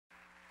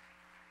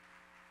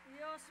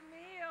Dios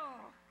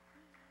mío.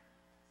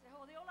 Se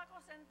jodió la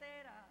cosa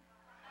entera.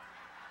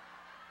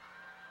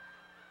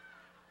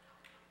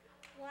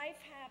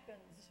 Life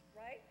happens,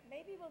 right?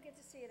 Maybe we'll get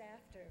to see it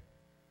after.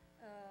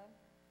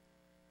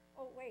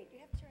 Oh, wait, you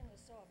have to turn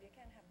this off. You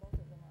can't have both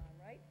of them on,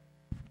 right?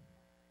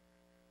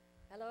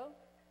 Hello?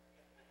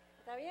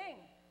 ¿Está bien?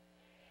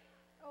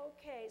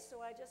 Okay,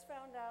 so I just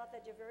found out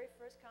that your very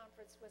first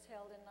conference was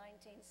held in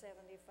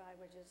 1975,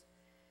 which is,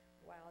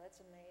 wow, that's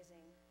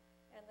amazing.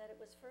 And that it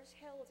was first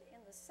held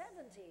in the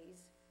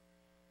 70s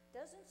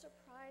doesn't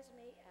surprise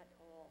me at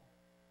all.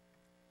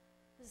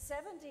 The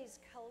 70s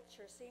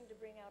culture seemed to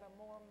bring out a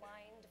more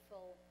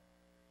mindful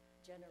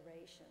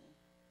generation,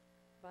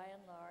 by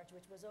and large,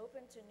 which was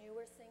open to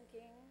newer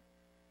thinking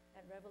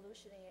and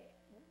revolutionary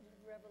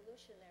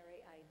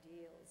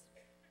ideals.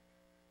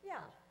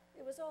 Yeah,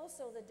 it was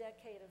also the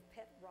decade of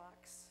pet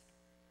rocks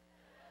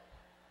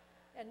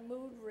and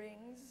mood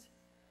rings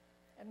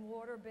and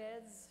water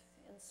beds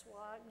and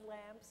swag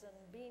lamps and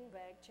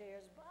beanbag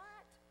chairs,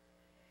 but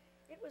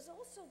it was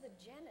also the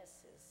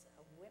genesis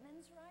of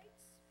women's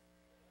rights,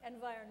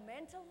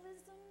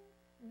 environmentalism,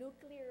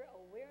 nuclear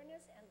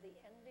awareness, and the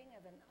ending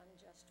of an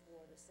unjust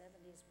war. The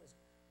 70s was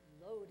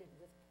loaded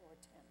with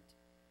portent.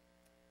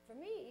 For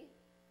me,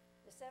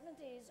 the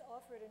 70s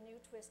offered a new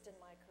twist in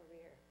my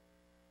career,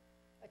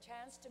 a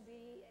chance to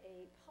be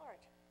a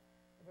part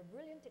of a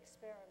brilliant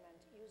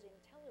experiment using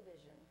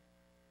television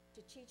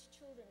to teach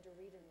children to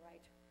read and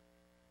write.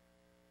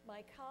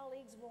 My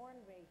colleagues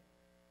warned me.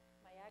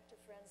 My actor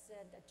friends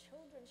said, a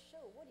children's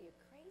show, what are you,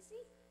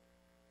 crazy?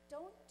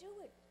 Don't do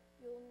it.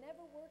 You'll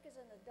never work as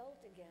an adult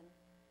again.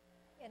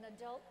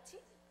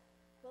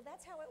 Well,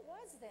 that's how it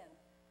was then.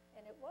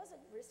 And it was a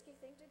risky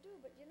thing to do,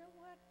 but you know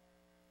what?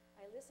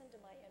 I listened to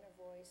my inner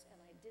voice and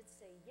I did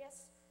say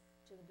yes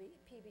to the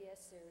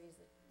PBS series,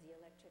 The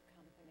Electric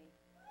Company.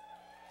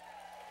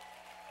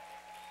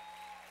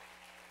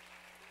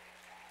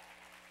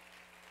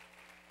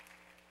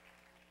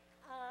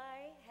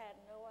 I had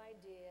no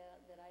idea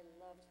that I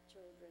loved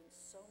children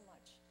so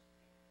much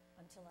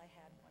until I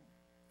had one,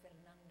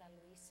 Fernanda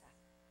Luisa.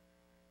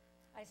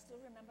 I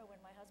still remember when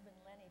my husband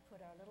Lenny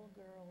put our little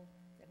girl,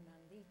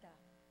 Fernandita,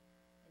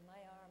 in my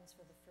arms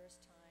for the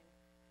first time,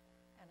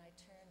 and I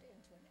turned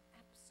into an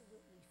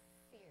absolutely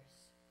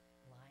fierce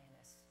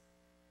lioness.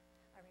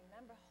 I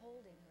remember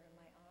holding her in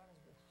my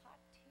arms with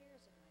hot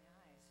tears in my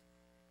eyes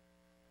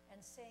and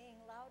saying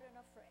loud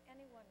enough for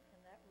anyone in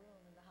that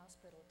room in the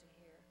hospital to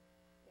hear,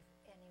 if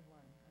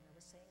anyone, when I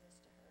was saying this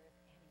to her,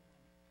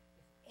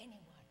 if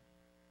anyone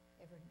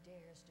ever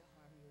dares to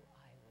harm you,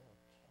 I will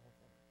kill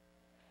them.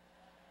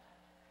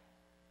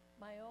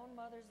 My own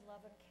mother's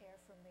love and care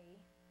for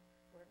me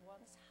were at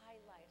once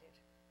highlighted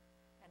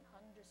and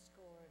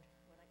underscored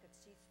when I could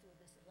see through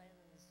this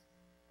lens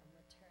of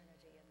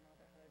maternity and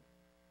motherhood.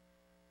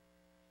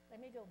 Let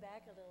me go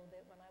back a little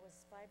bit. When I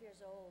was 5 years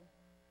old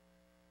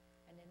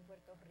and in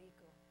Puerto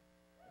Rico,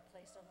 the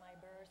place of my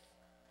birth,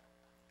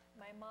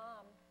 my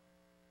mom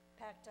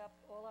packed up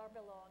all our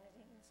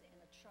belongings in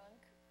a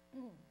trunk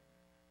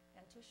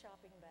and 2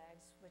 shopping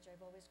bags, which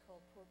I've always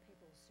called poor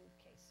people's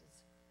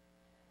suitcases.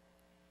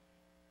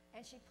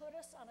 And she put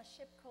us on a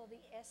ship called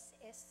the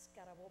SS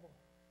Carabobo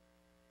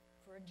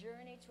for a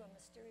journey to a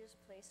mysterious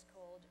place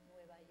called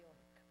Nueva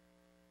York.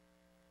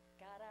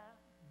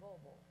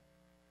 Carabobo.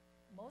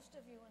 Most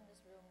of you in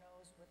this room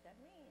knows what that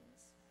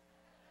means.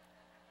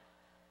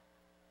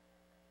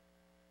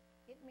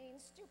 It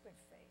means stupid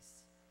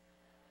face.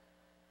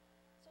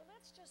 So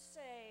let's just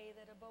say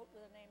that a boat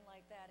with a name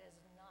like that is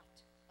not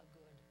a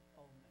good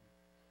omen.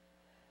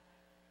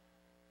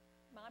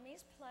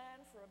 Mommy's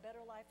plan for a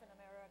better life in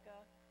America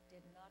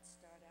did not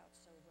start out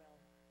so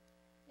well.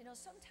 You know,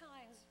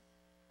 sometimes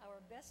our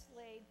best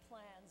laid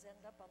plans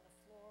end up on the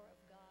floor of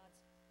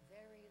God's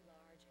very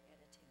large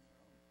editing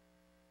room.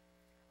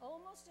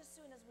 Almost as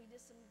soon as we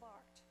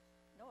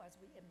as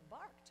we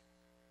embarked,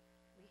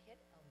 we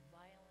hit a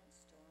violent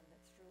storm that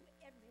threw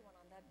everyone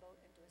on that boat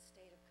into a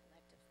state of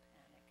collective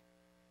panic.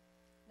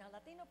 Now,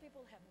 Latino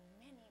people have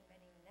many,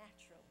 many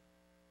natural,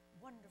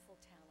 wonderful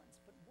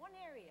talents, but one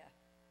area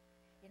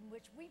in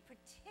which we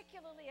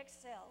particularly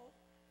excel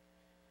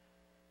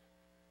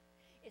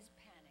is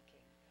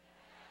panicking.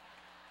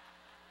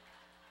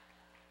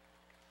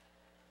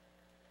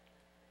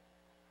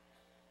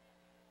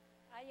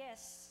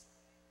 Yes,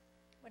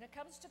 when it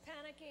comes to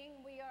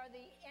panicking, we are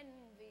the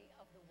envy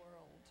of the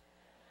world.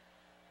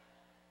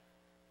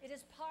 It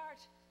is part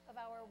of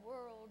our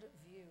world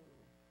view.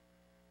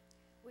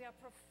 We are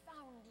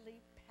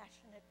profoundly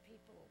passionate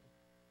people,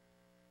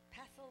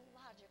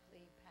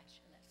 pathologically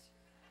passionate.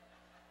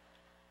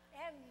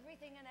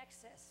 Everything in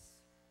excess,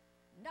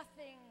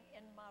 nothing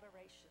in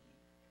moderation.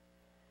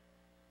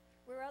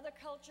 Where other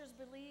cultures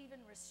believe in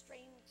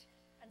restraint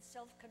and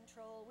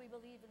self-control, we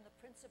believe in the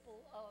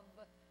principle of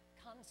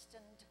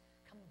constant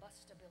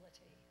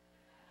combustibility.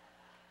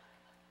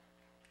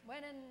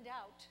 When in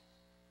doubt,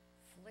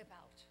 flip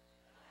out.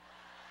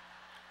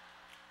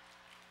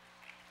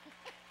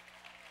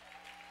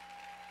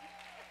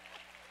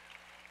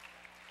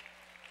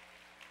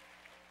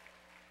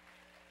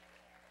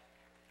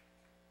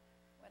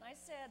 I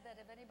said that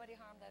if anybody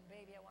harmed that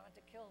baby, I wanted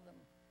to kill them.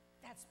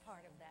 That's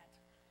part of that.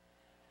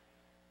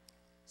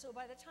 So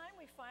by the time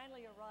we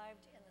finally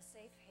arrived in the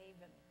safe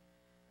haven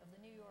of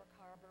the New York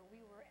harbor,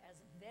 we were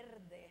as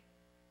verde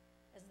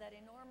as that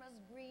enormous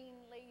green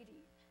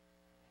lady,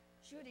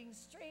 shooting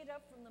straight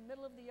up from the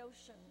middle of the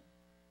ocean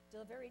to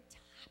the very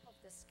top of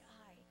the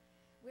sky,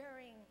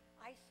 wearing,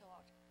 I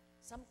thought,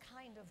 some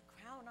kind of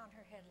crown on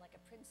her head like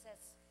a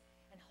princess,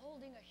 and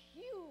holding a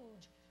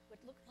huge,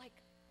 what looked like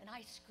an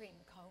ice cream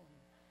cone.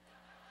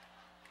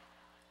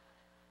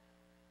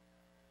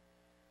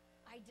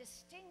 I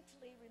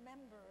distinctly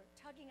remember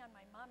tugging on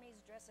my mommy's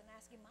dress and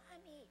asking,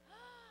 Mommy,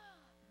 oh,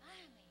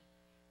 Mommy,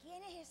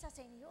 ¿quién es esa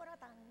señora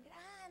tan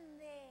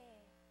grande?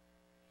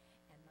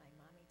 And my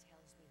mommy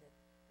tells me that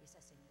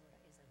esa señora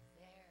is a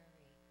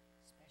very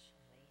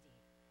special lady,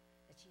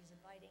 that she's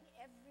inviting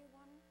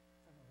everyone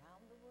from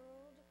around the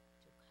world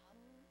to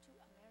come to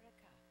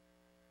America,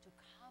 to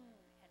come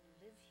and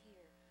live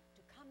here,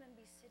 to come and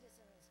be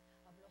citizens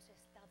of los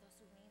Estados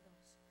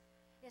Unidos,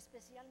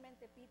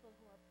 especialmente people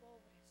who are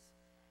pobres,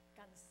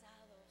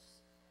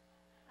 cansados,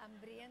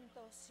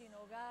 hambrientos, sin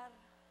hogar,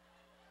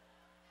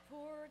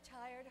 poor,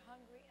 tired,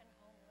 hungry, and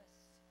homeless.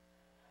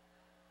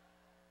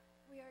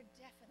 We are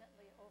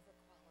definitely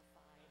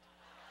overqualified.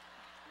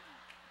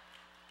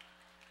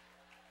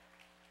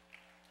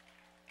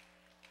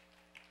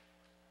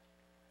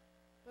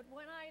 But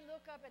when I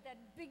look up at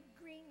that big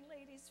green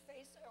lady's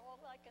face,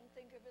 all I can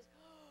think of is,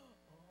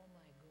 oh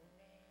my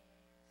goodness,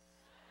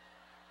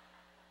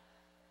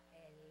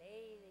 a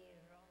lady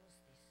runs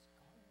this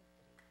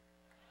country.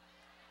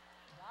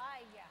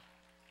 Vaya.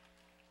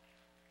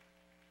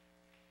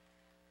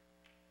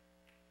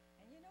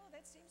 And you know,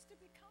 that seems to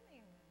be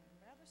coming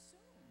rather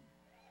soon.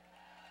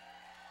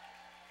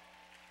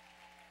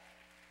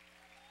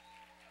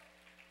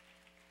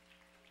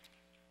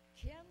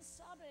 Quien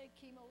sabe,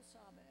 quimo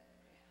sabe.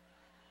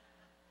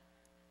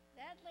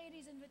 That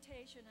lady's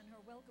invitation and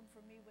her welcome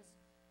for me was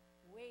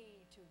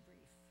way too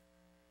brief,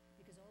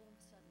 because all of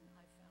a sudden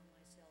I found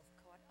myself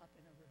caught up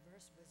in a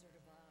reverse Wizard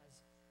of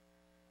Oz.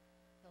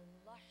 The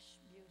lush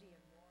beauty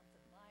and warmth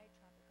of my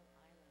tropical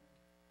island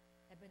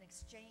had been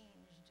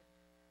exchanged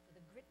for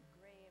the grit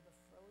gray of a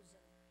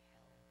frozen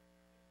hell.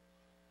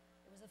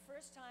 It was the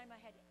first time I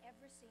had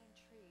ever seen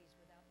trees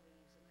without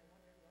leaves, and I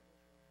wondered what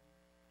was wrong.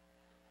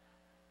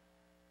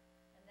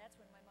 And that's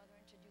when my mother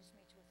introduced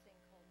me to a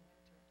thing called winter.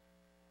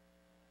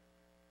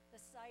 The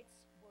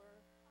sights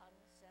were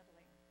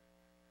unsettling,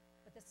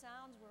 but the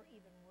sounds were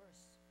even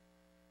worse.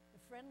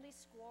 The friendly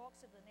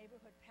squawks of the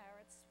neighborhood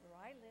parrots where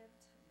I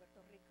lived, in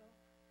Puerto Rico,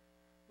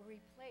 were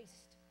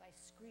replaced by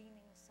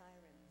screaming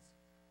sirens.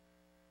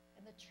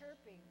 And the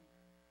chirping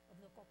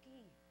of the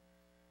coqui,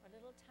 a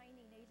little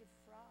tiny native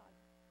frog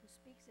who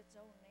speaks its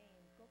own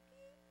name,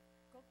 coqui,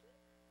 coqui,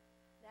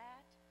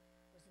 that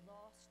was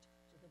lost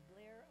to the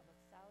blare of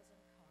 1,000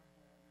 car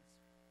horns.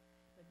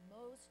 But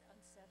most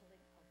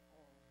unsettling of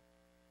all,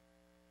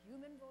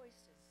 human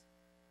voices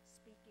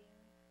speaking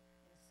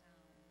in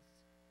sounds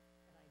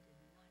that I did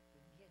not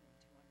begin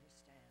to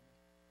understand.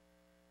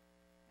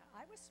 Now,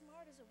 I was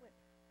smart as a whip.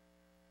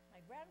 My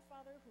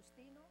grandfather,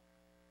 Justino,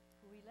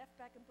 who we left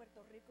back in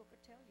Puerto Rico,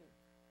 could tell you,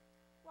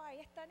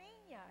 why, esta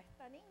niña,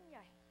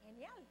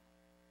 genial.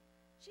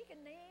 She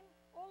can name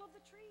all of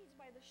the trees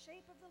by the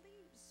shape of the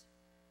leaves.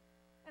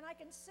 And I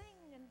can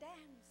sing and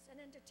dance and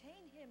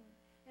entertain him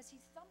as he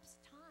thumps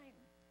time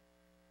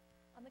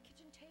on the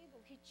kitchen table.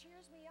 He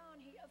cheers me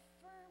on, he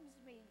affirms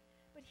me.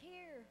 But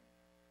here,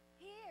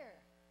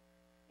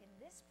 in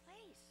this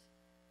place,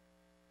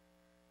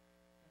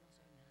 yo no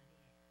soy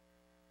nadie.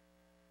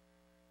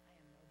 I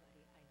am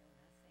nobody, I know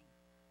nothing.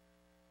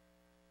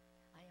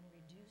 I am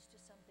reduced to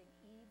something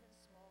even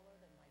smaller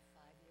than my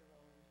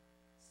 5-year-old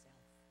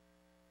self.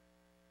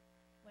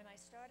 When I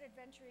started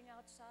venturing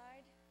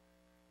outside,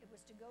 it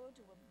was to go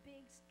to a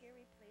big,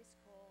 scary place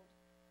called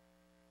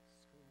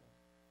school,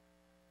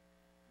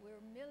 where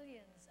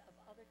millions of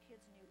other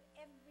kids knew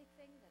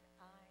everything that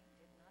I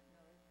did not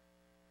know,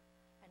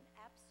 and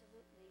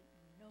absolutely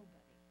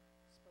nobody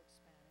spoke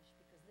Spanish,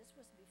 because this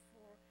was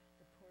before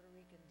the Puerto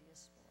Rican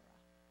diaspora.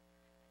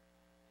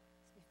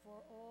 It's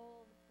before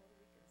all the Puerto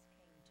Ricans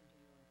came to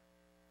New York.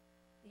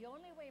 The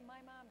only way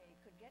my mommy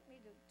could get me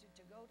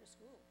to go to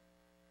school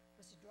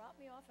was to drop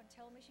me off and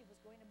tell me she was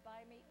going to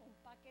buy me un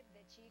paquete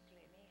de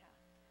chicle, mija.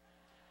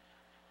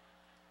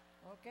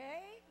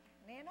 Okay,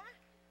 nena?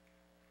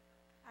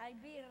 I'll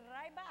be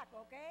right back,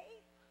 okay?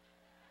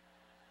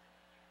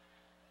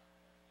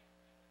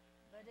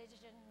 But it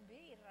shouldn't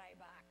be right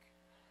back.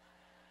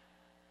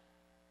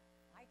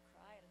 I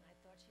cried and I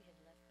thought she had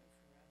left me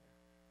forever.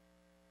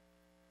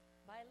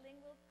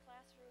 Bilingual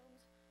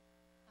classrooms,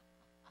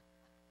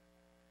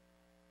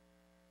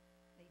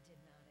 they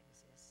did not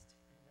exist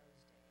in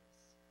those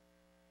days.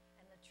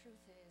 And the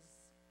truth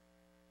is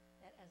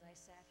that as I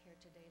sat here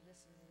today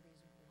listening to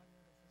these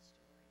wonderful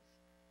stories,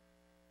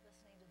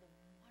 listening to the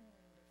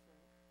wonderful,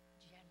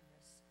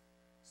 generous,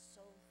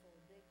 soulful,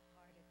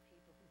 big-hearted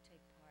people who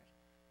take part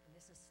in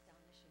this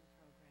astonishing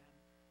program,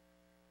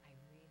 I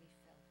really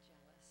felt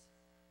jealous.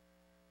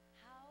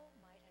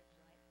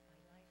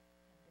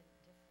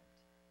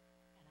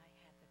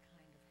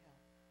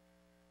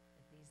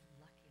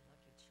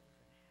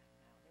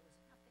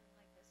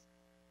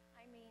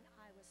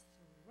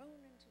 was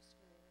thrown into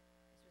school.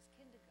 This was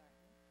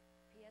kindergarten,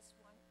 PS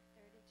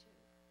 132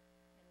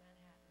 in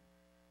Manhattan,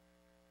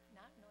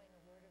 not knowing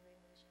a word of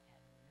English,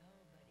 and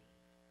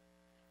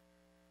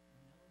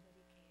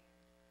nobody cared.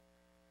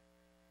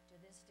 To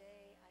this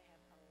day, I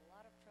have a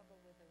lot of trouble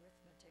with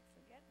arithmetic,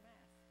 forget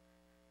math,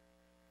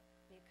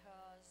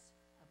 because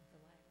of the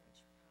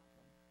language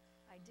problem.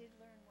 I did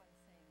learn one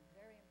thing,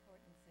 very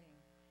important thing,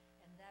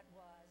 and that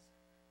was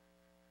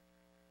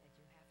that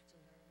you have to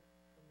learn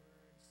the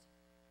words,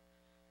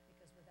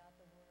 because without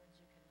the words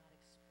you cannot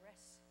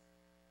express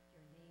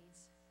your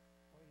needs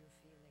or your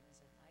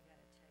feelings. And I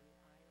gotta tell you,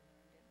 I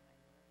learned it, and I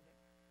learned it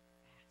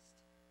fast.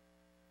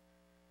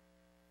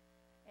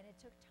 And it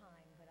took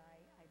time, but I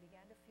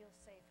began to feel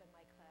safe in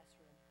my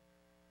classroom.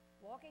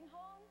 Walking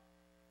home,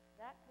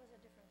 that was a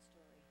different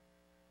story.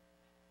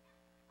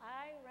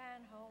 I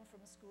ran home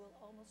from school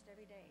almost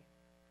every day.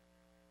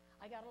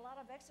 I got a lot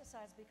of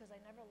exercise because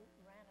I never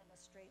ran in a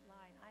straight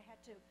line. I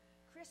had to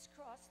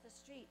crisscross the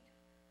street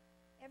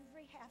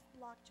every half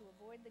block to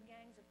avoid the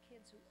gangs of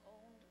kids who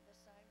owned the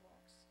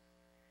sidewalks.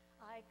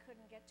 I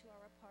couldn't get to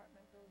our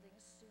apartment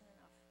buildings soon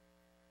enough.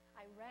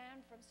 I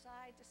ran from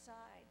side to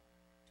side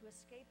to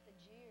escape the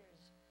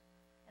jeers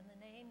and the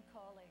name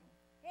calling.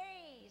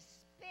 Hey,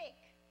 spick!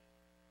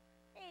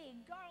 Hey,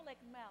 garlic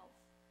mouth!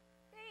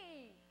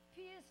 Hey,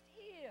 pierced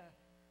ear!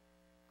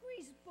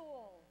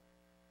 Greaseball!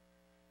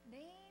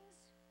 Names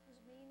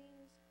whose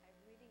meanings I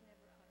really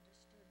never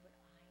understood, but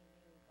I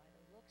knew by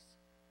the looks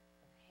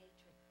of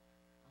hatred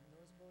on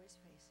those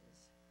boys'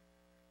 faces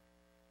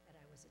that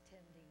I was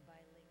attending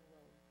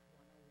Bilingual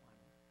 101.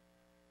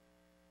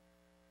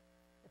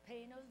 The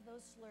pain of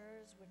those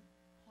slurs would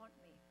haunt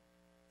me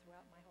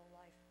throughout my whole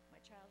life,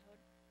 my childhood,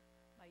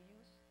 my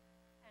youth,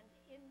 and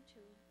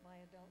into my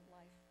adult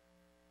life.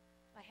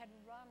 I had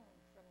run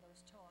from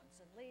those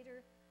taunts, and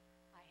later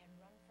I had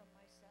run from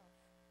myself.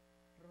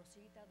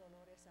 Rosita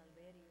Dolores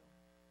Alverio,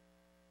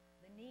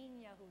 the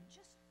niña who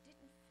just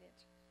didn't fit,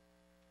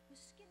 whose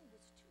skin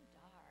was too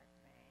dark,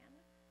 man,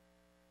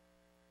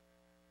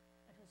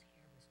 and whose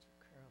hair was too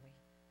curly.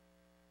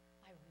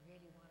 I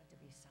really wanted to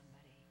be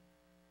somebody,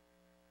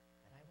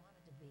 but I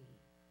wanted to be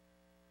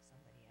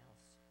somebody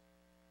else.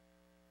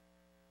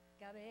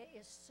 CABE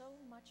is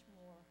so much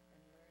more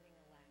than learning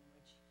a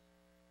language.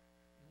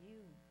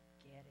 You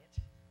get it.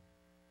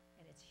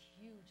 And it's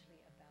hugely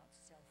about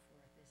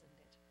self-worth, isn't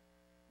it?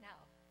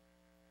 Now,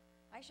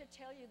 I should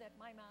tell you that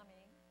my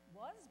mommy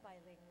was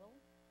bilingual,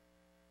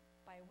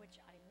 by which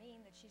I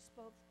mean that she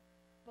spoke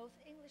both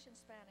English and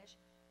Spanish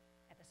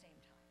at the same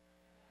time.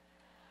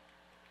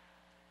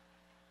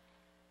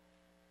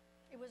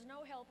 It was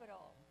no help at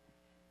all.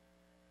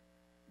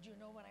 Do you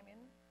know what I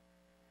mean?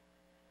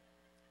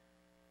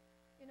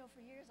 You know,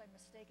 for years I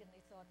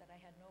mistakenly thought that I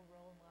had no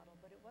role model,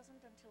 but it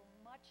wasn't until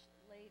much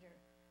later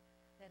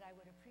that I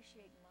would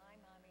appreciate my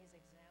mommy's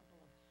example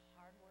of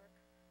hard work,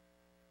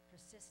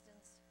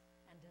 persistence,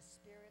 and a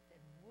spirit that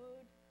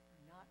would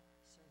not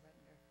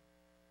surrender.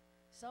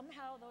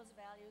 Somehow those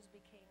values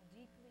became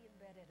deeply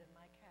embedded in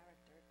my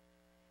character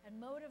and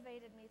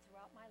motivated me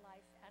throughout my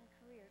life and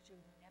career to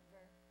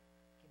never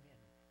give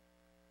in,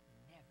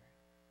 never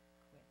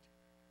quit.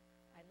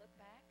 I look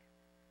back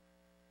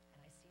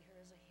and I see her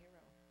as a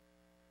hero.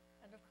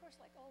 And of course,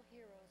 like all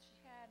heroes, she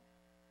had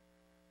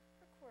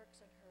her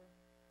quirks and her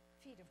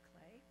feet of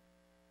clay.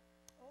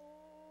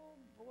 Oh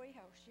boy,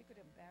 how she could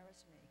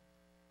embarrass me.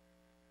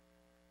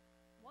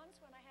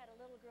 Once when I had a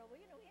little girl, well,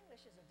 you know,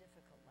 English is a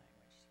difficult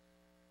language.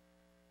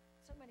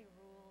 So many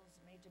rules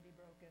made to be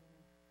broken.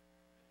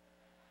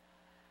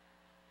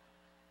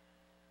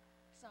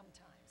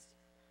 Sometimes.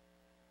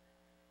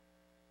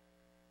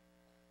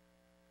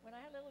 When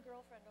I had a little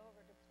girlfriend over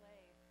to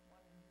play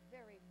one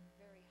very,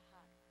 very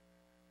hot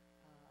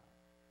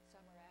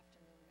summer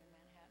afternoon in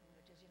Manhattan,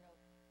 which is, you know,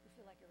 you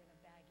feel like you're in a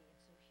baggie,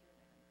 it's so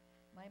humid.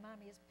 And my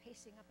mommy is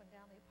pacing up and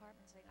down the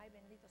apartment saying, ay,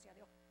 bendito sea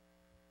Dios.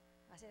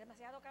 Hace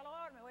demasiado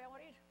calor, me voy a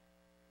morir.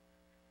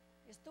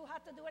 It's too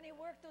hot to do any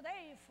work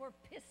today, for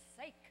piss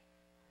sake.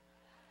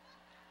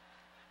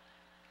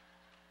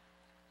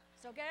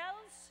 So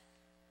girls,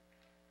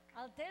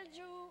 I'll tell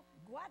you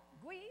what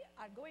we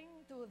are going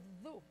to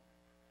do.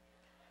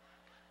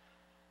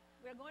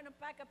 We're going to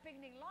pack a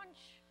picnic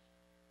lunch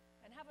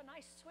and have a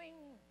nice swing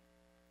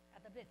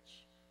at the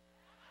beach.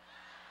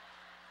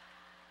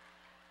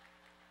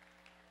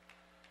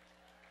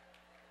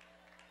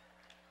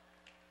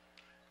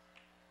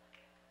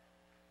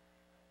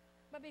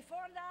 But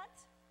before that,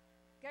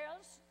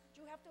 girls,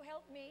 you have to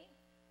help me.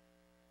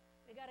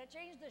 We gotta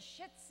change the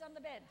shits on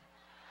the bed.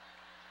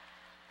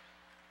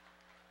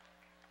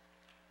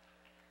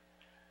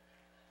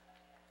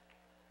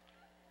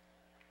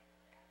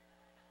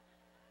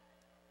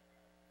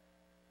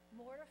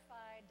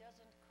 Mortified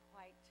doesn't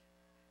quite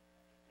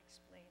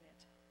explain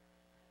it.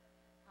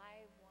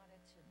 I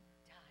wanted to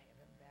die of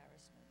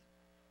embarrassment.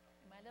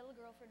 And my little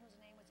girlfriend, whose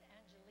name was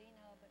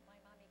Angelina, but my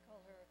mommy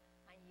called her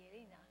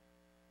Angelina,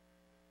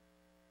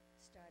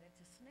 started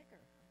to snicker,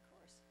 of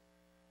course.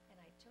 And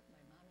I took my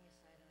mommy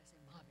aside and I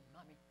said, Mommy,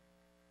 Mommy,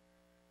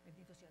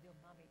 bendito sea Dios,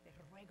 Mommy, te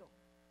ruego,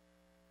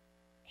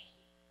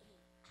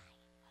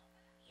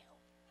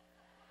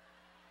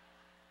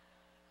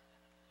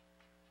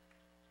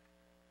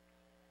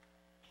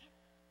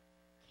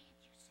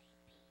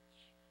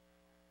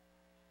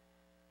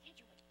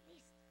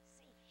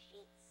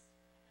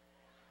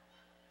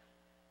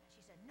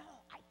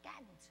 no, I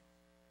can't.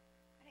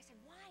 And I said,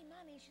 why,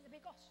 Mommy? She said,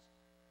 because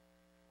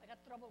I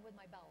got trouble with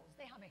my bowels.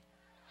 Déjame.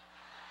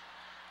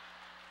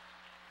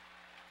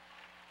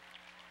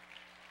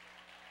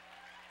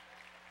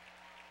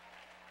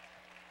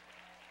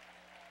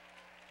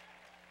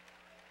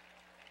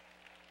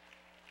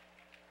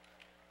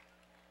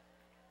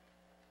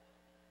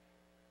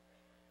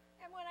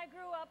 And when I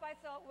grew up, I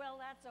thought,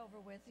 well, that's over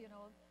with, you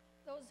know.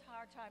 Those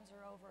hard times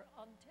are over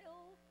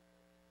until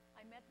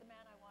I met the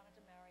man I wanted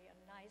to marry, a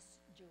nice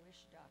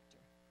Jewish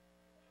doctor.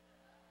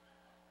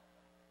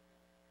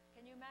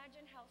 Can you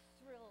imagine how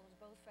thrilled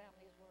both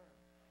families were?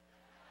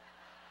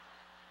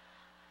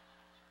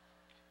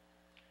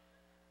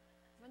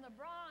 From the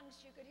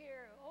Bronx, you could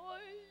hear,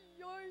 oi,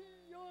 oi,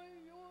 oi,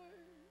 oi.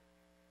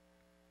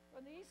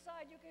 From the east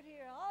side, you could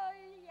hear,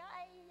 ay,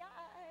 ay,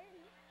 ay.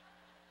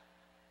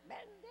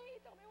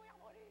 Bendito, me voy a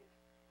morir.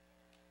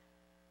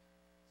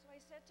 So I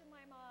said to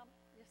my mom,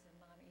 listen,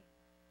 Mommy,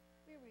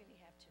 we really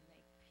have to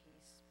make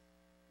peace.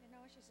 You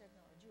know, she said,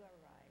 no, you are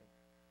right.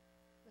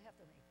 We have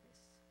to make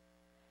peace.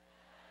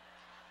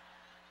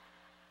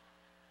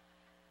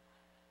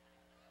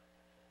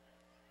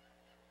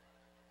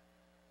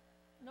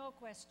 No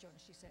question,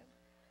 she said.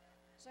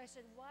 So I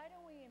said, why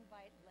don't we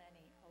invite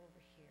Lenny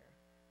over here?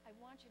 I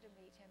want you to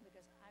meet him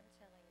because I'm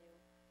telling you,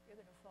 you're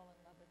going to fall in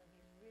love with him.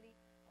 He's really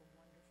a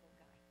wonderful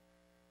guy.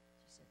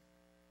 She said,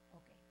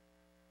 okay.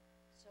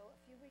 So a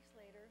few weeks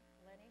later,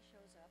 Lenny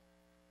shows up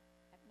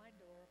at my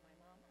door. My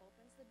mom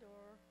opens the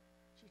door.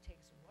 She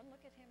takes one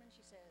look at him and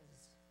she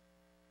says,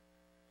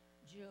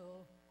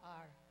 Jew,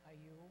 are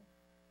you?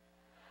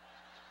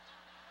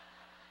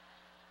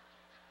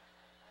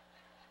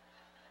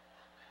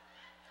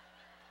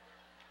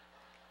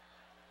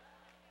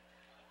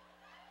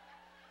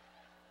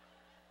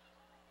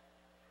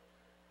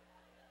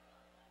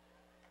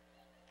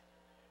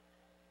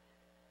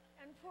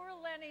 And poor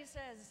Lenny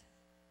says,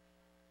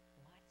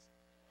 what?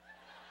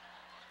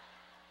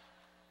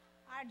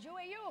 Are Jew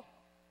are you?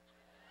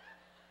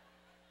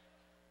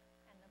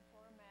 And the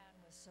poor man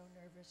was so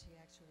nervous he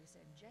actually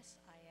said, yes,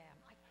 I am.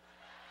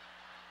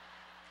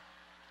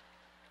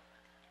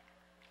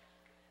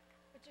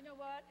 But you know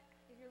what?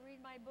 If you read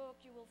my book,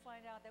 you will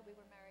find out that we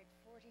were married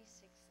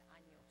 46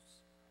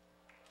 años.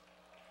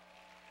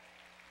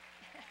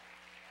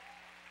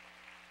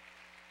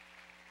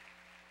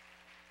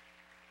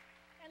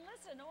 And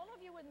listen, all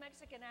of you with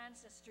Mexican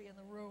ancestry in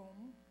the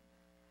room,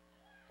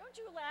 don't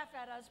you laugh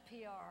at us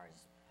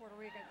PRs, Puerto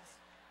Ricans.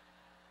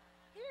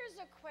 Here's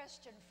a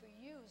question for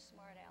you,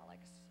 smart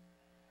Alex.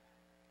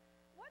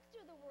 What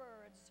do the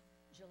words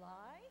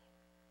July,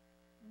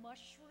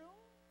 mushroom,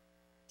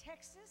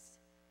 Texas,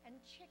 and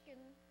chicken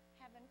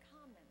have in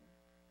common?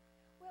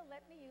 Well,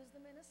 let me use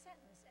them in a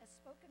sentence as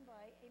spoken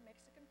by a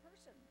Mexican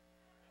person.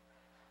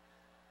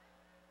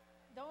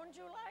 Don't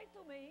you lie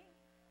to me.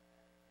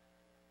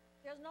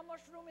 There's no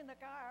mushroom in the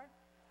car.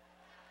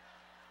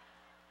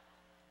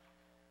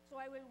 So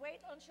I will wait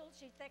until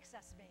she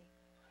texts me.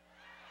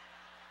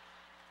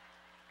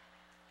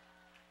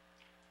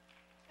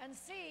 And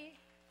see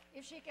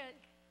if she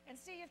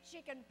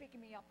can pick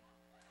me up.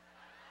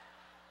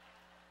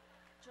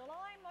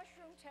 July,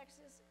 mushroom,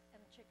 Texas, and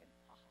chicken.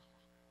 Ha, ha, ha.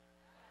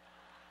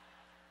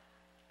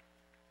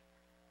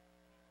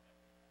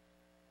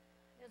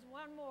 There's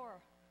one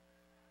more.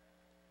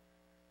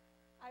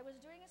 I was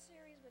doing a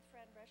series with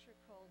Fran Drescher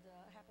called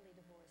Happily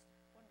Divorced,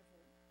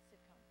 wonderful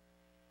sitcom.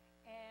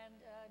 And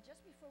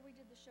just before we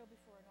did the show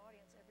before an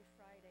audience, every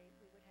Friday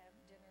we would have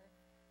dinner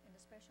in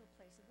a special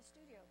place in the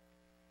studio.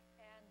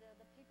 And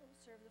the people who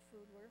served the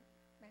food were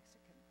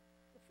Mexican.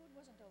 The food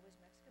wasn't always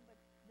Mexican,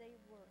 but they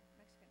were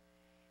Mexican.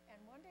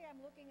 And one day I'm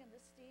looking in the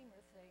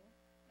steamer thing,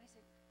 and I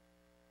said,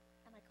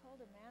 and I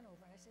called a man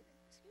over, and I said,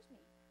 excuse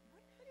me,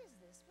 what is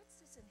this? What's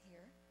this in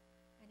here?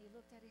 And he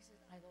looked at it, he said,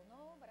 I don't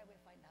know, but I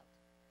will find out.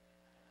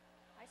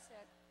 I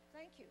said,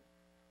 thank you.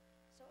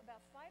 So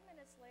about 5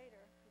 minutes later,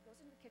 he goes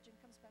into the kitchen,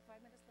 comes back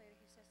 5 minutes later,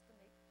 he says to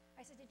me,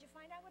 I said, did you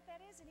find out what that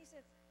is? And he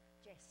said,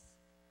 yes,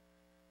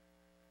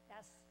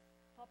 that's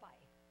Popeye.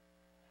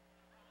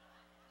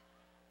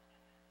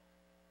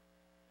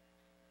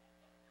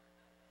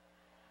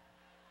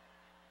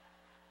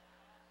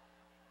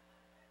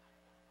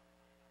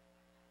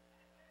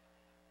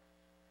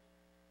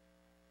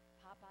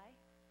 Popeye?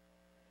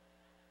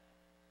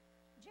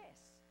 Yes,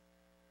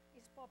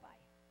 it's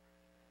Popeye.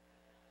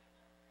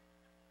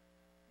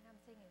 And I'm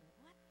thinking,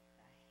 what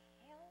the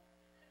hell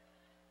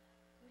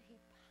could he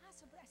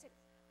possibly? I said,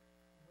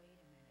 wait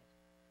a minute.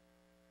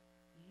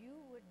 You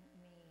wouldn't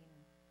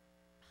mean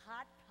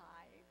pot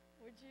pie,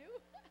 would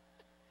you?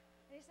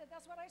 And he said,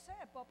 that's what I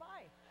said,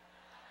 Popeye.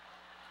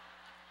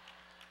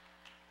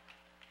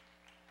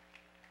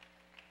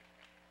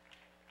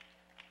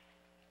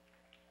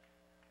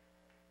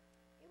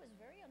 He was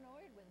very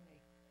annoyed with me.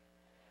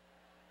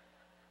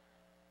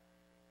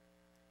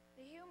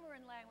 The humor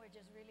in language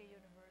is really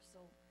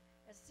universal.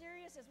 As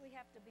serious as we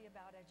have to be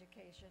about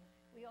education,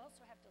 we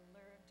also have to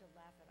learn to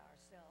laugh at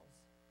ourselves.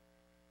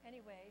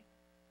 Anyway,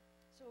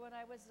 so when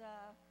I was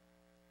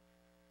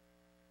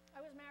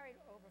was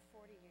married over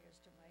 40 years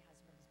to my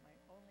husband. It was my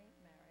only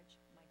marriage,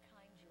 my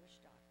kind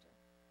Jewish doctor.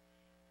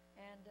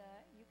 And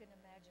you can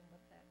imagine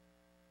what that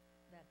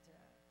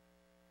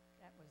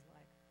was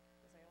like,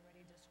 because I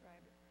already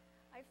described it.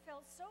 I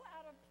felt so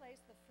out of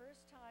place the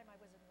first time I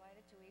was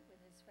invited to eat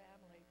with his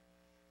family.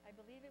 I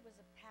believe it was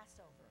a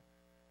Passover.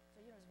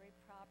 So, it was very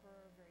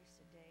proper, very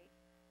sedate.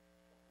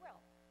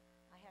 Well,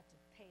 I had to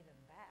pay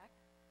them back,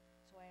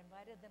 so I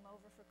invited them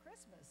over for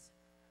Christmas.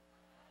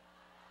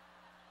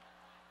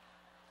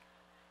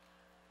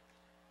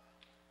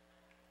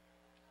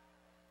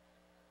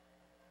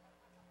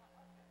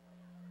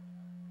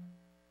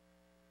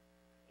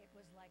 It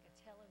was like a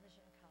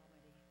television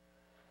comedy.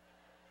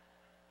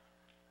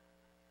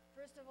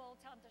 First of all,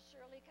 Tante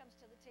Shirley comes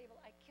to the table.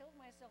 I killed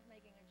myself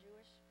making a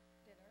Jewish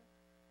dinner.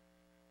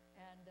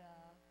 And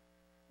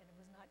it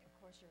was not, of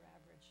course, your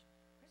average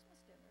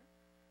Christmas dinner.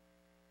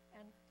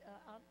 And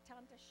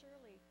Tante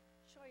Shirley,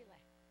 Shoyle,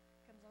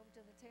 comes over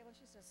to the table and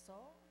she says,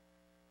 "So?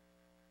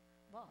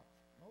 What?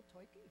 No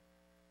turkey?"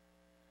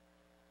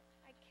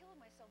 I killed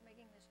myself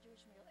making this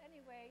Jewish meal.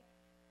 Anyway,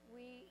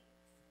 we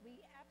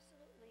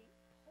absolutely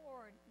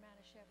poured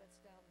Manischewitz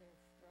down their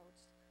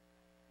throats.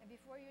 And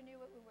before you knew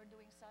it, we were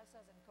doing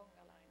salsas and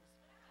conga lines.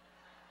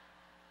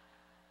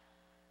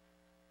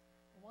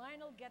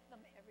 Wine will get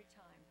them every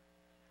time.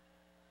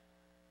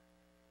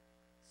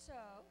 So,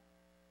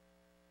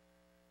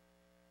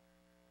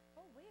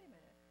 oh, wait a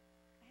minute.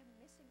 I have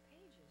missing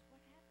pages.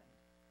 What happened?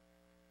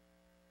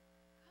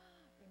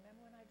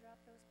 Remember when I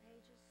dropped those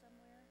pages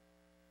somewhere?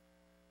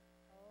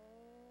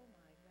 Oh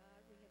my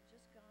God, we have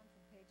just gone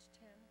from page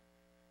 10.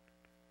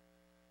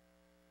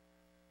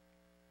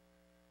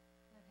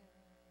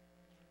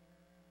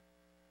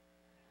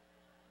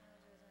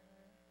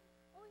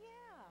 Oh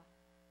yeah,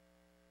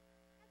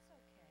 that's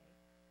okay.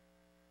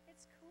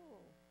 It's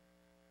cool.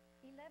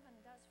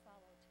 11 does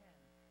follow 10.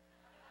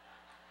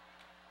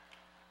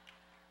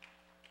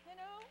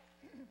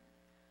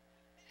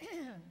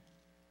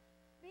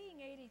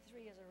 Being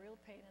 83 is a real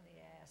pain in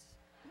the ass.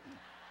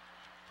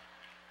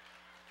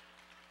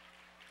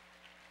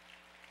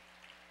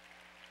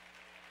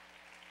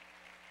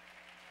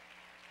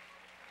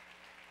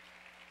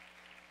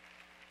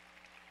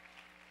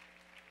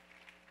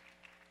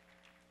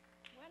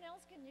 When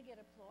else can you get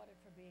applauded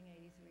for being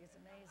 83? It's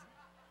amazing.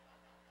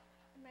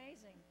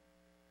 Amazing.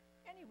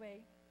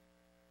 Anyway,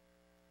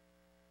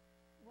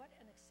 what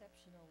an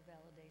exceptional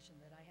validation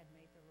that I had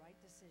made the right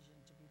decision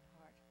to be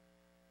part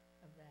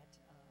of that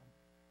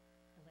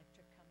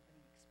electric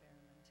company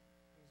experiment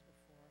years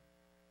before.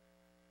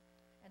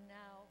 And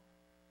now,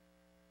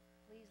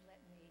 please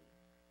let me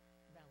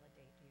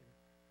validate you.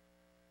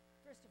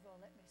 First of all,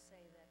 let me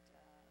say that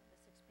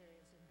this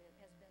experience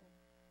has been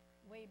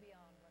way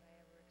beyond what I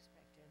ever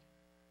expected.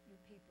 You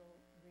people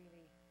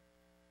really,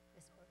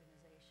 this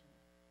organization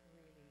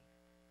really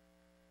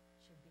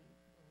should be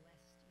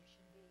blessed. You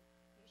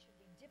should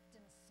be dipped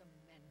in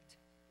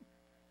cement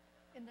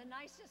in the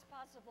nicest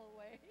possible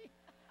way.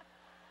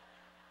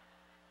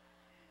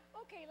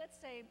 Okay, let's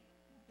say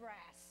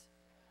brass,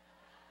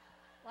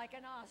 like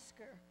an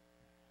Oscar.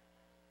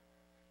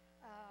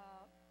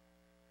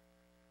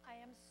 I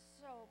am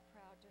so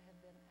proud to have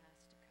been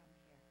asked to come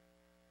here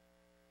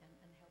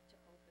and help to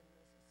open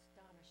this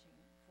astonishing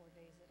 4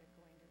 days that are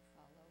going to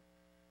follow.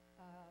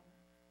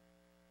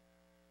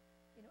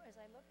 As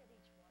I look at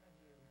each one of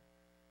you,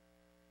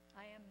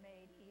 I am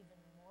made even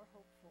more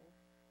hopeful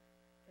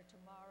for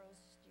tomorrow's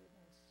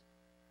students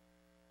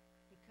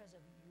because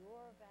of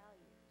your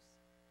values,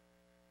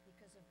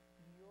 because of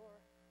your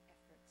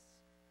efforts,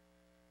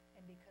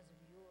 and because of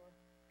your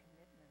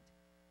commitment.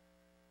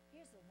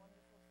 Here's the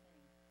wonderful thing.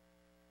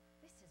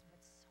 This is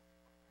what's so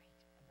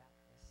great about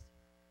this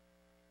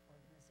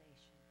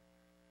organization.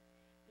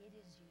 It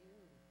is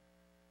you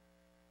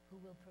who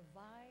will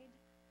provide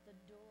the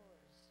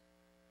doors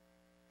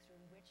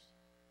through which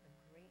the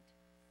great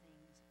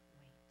things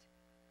wait.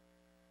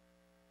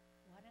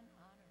 What an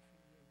honor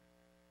for you,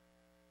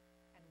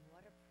 and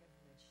what a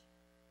privilege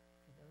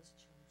for those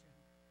children.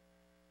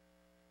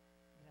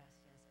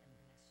 Gracias and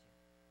bless you.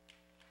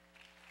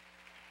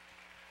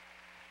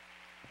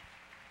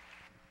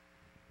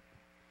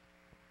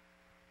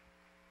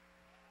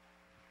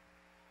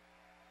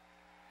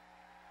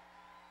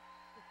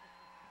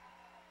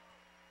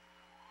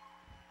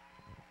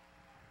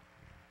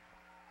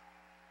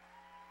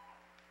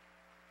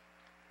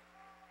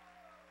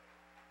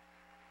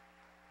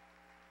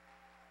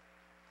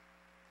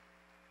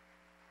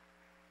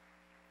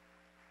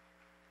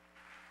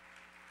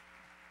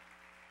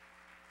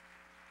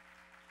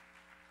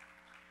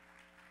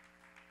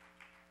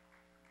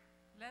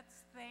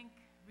 Let's thank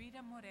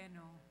Rita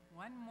Moreno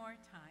one more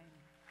time.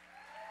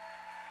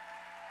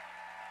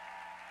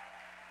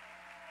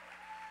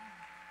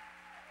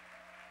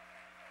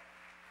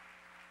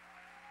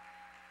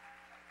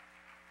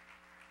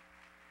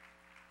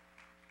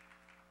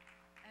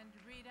 And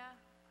Rita,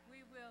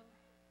 we will.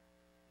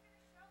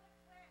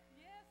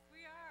 Yes,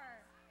 we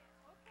are.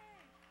 Okay.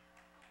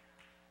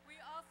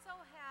 We also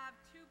have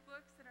 2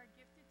 books that are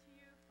gifted to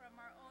you from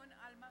our own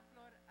Alma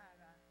Flor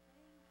Ada.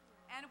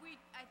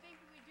 I think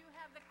we do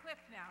have the clip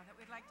now that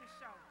we'd like to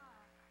show.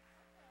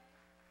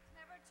 It's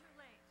never too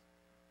late.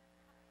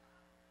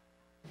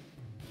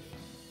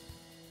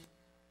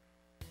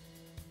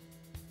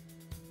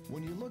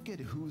 When you look at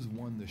who's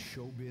won the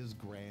Showbiz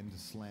Grand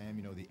Slam,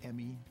 you know, the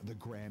Emmy, the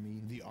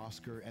Grammy, the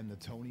Oscar, and the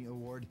Tony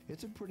Award,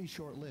 it's a pretty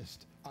short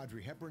list.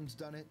 Audrey Hepburn's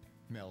done it,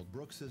 Mel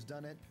Brooks has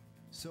done it,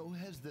 so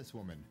has this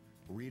woman,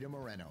 Rita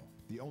Moreno.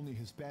 The only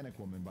Hispanic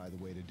woman, by the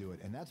way, to do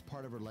it, and that's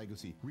part of her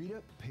legacy.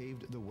 Rita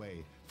paved the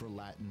way for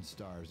Latin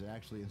stars and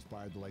actually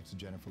inspired the likes of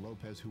Jennifer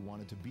Lopez, who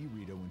wanted to be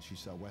Rita when she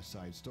saw West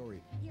Side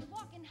Story. You're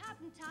walking hot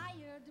and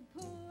tired,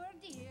 poor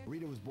dear.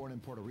 Rita was born in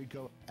Puerto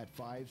Rico. At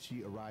 5,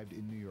 she arrived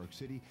in New York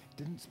City,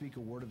 didn't speak a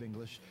word of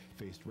English,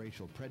 faced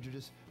racial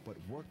prejudice, but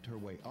worked her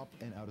way up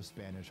and out of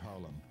Spanish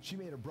Harlem. She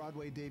made a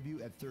Broadway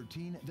debut at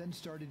 13, then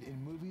started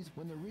in movies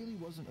when there really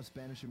wasn't a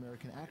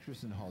Spanish-American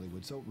actress in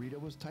Hollywood, so Rita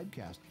was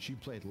typecast. She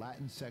played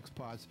Latin sex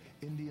pots,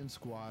 Indian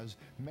squaws,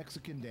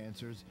 Mexican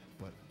dancers,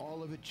 but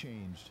all of it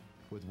changed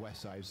with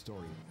West Side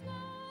Story.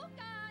 Smoke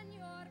on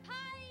your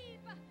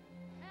pipe and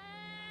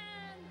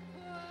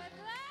put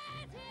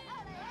Latin.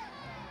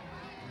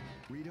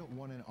 Rita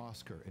won an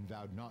Oscar and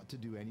vowed not to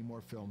do any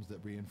more films that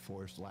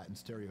reinforced Latin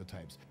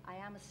stereotypes. I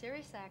am a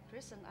serious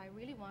actress and I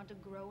really want to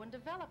grow and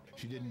develop.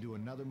 She didn't do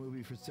another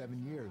movie for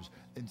 7 years.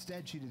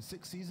 Instead, she did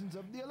 6 seasons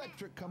of The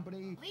Electric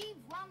Company. Leave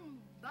one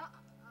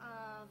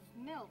of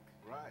milk.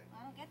 Right.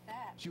 I don't get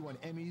that. She won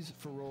Emmys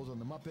for roles on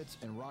The Muppets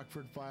and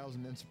Rockford Files,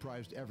 and then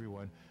surprised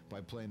everyone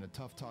by playing a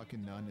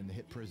tough-talking nun in the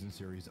hit prison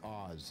series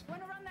Oz.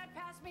 Want to run that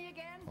past me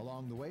again?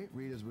 Along the way,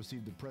 Rita's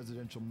received the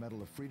Presidential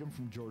Medal of Freedom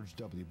from George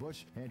W.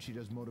 Bush, and she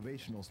does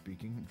motivational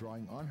speaking,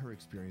 drawing on her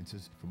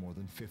experiences for more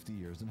than 50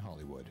 years in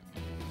Hollywood.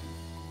 Where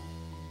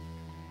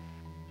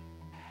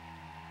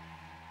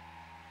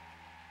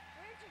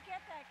did you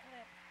get that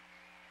clip?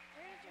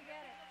 Where did you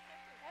get it?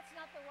 That's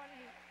not the one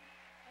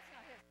that's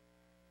not his.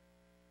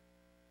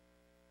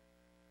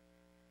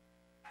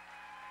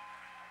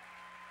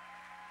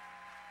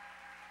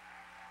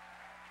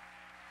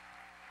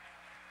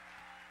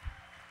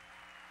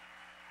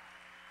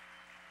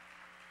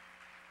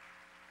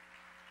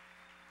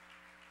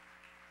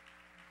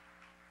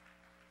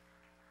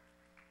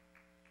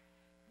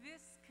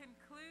 This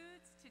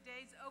concludes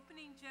today's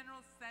opening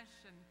general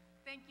session.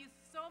 Thank you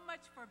so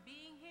much for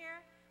being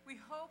here. We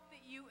hope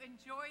that you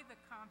enjoy the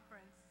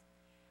conference.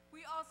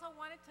 We also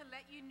wanted to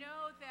let you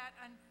know that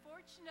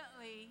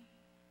unfortunately,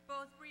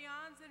 both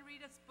Brianne's and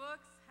Rita's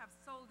books have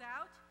sold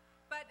out,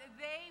 but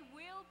they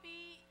will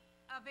be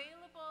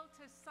available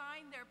to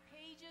sign their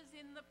pages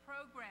in the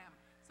program.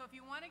 So if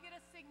you want to get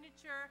a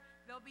signature,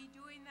 they'll be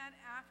doing that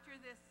after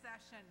this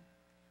session.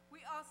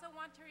 We also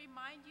want to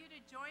remind you to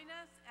join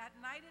us at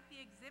night at the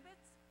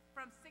exhibits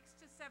from 6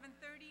 to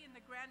 7:30 in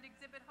the Grand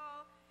Exhibit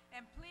Hall.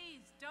 And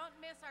please don't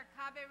miss our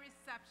CABE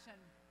reception.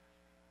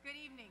 Good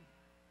evening.